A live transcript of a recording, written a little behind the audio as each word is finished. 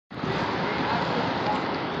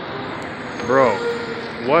Bro,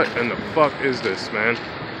 what in the fuck is this, man?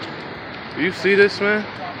 Do you see this, man?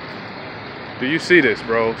 Do you see this,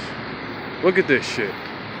 bros? Look at this shit.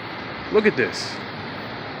 Look at this.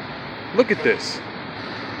 Look at this.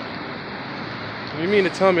 You mean to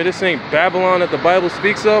tell me this ain't Babylon that the Bible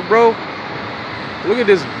speaks of, bro? Look at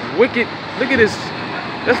this wicked, look at this.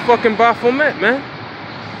 That's fucking Baphomet, man.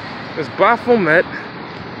 It's Baphomet.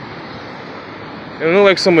 And it look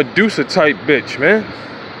like some Medusa type bitch, man.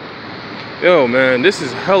 Yo, man, this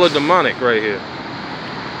is hella demonic right here.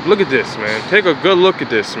 Look at this, man. Take a good look at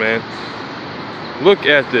this, man. Look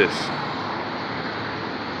at this.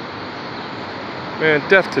 Man,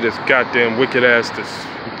 death to this goddamn wicked ass, this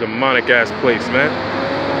demonic ass place, man.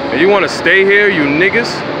 And you want to stay here, you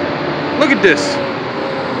niggas? Look at this.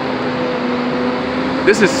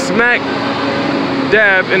 This is smack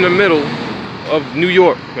dab in the middle of New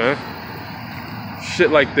York, man. Shit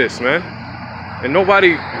like this, man. And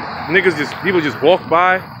nobody, niggas just, people just walk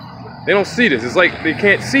by. They don't see this. It's like they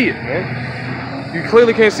can't see it, man. You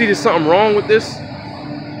clearly can't see there's something wrong with this.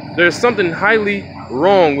 There's something highly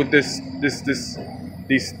wrong with this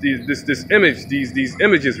image, these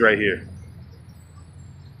images right here.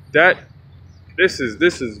 This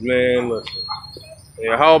is man, listen.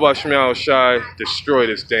 Yeah, how about Shemal Shai destroy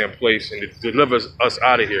this damn place and deliver us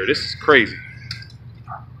out of here? This is crazy.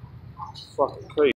 It's fucking crazy.